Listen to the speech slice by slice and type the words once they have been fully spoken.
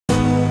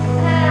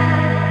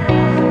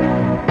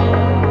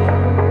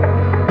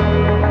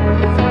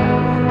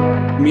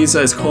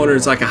Musos Corner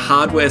is like a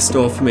hardware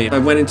store for me. I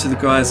went into the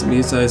guys at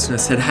Musos and I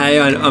said, hey,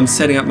 I'm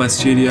setting up my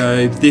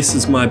studio, this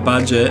is my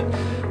budget,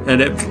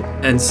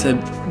 and said,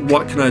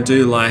 what can I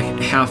do? Like,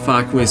 how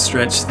far can we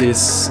stretch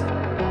this?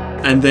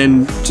 And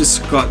then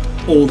just got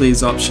all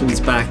these options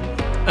back.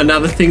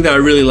 Another thing that I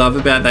really love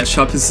about that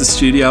shop is the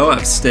studio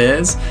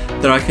upstairs,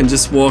 that I can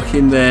just walk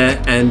in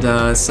there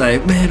and say,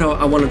 man,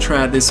 I want to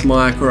try out this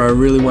mic, or I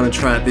really want to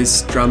try out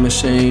this drum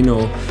machine,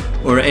 or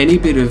any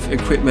bit of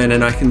equipment,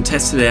 and I can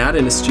test it out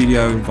in a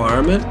studio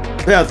environment.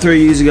 About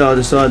 3 years ago I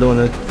decided I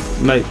want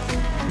to make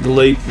the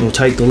leap, or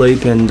take the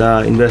leap, and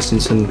invest in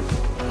some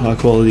high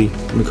quality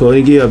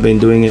recording gear. I've been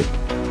doing it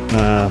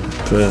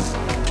for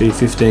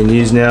 15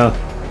 years now.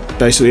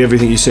 Basically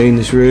everything you see in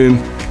this room,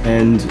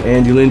 and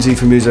Andy Lindsay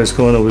from Musos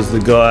Corner was the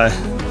guy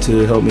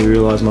to help me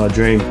realise my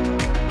dream.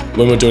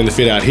 When we were doing the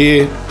fit out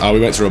here, we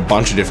went through a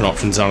bunch of different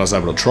options and I was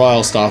able to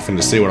trial stuff and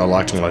to see what I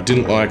liked and what I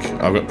didn't like.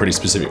 I've got pretty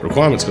specific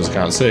requirements because I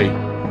can't see.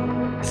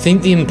 I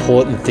think the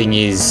important thing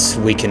is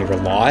we can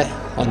rely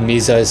on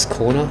Musos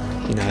Corner,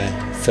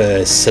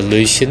 for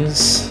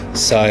solutions.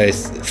 So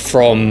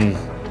from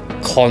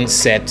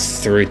concept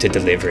through to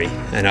delivery,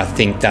 and I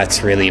think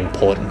that's really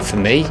important for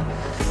me,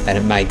 and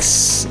it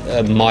makes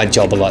my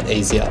job a lot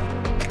easier.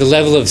 The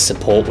level of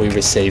support we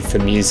receive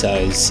from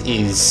Musos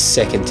is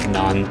second to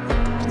none.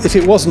 If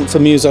it wasn't for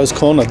Musos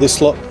Corner,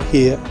 this lot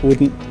here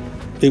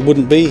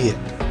wouldn't be here.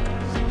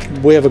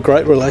 We have a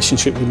great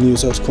relationship with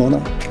Musos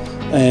Corner,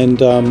 and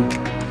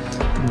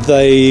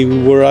they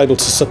were able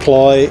to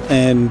supply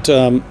and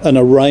an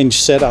arranged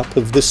setup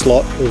of this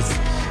lot of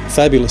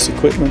fabulous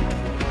equipment.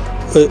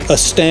 A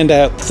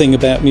standout thing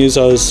about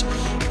Musos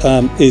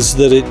is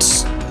that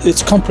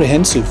it's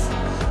comprehensive.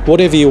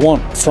 Whatever you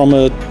want, from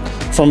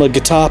a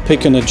guitar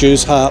pick and a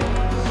Jews harp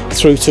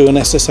through to an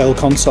SSL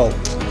console.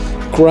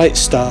 Great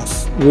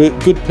staff,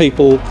 good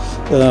people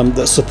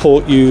that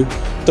support you,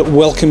 that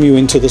welcome you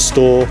into the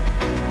store.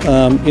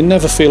 You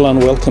never feel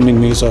unwelcome in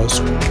Musos.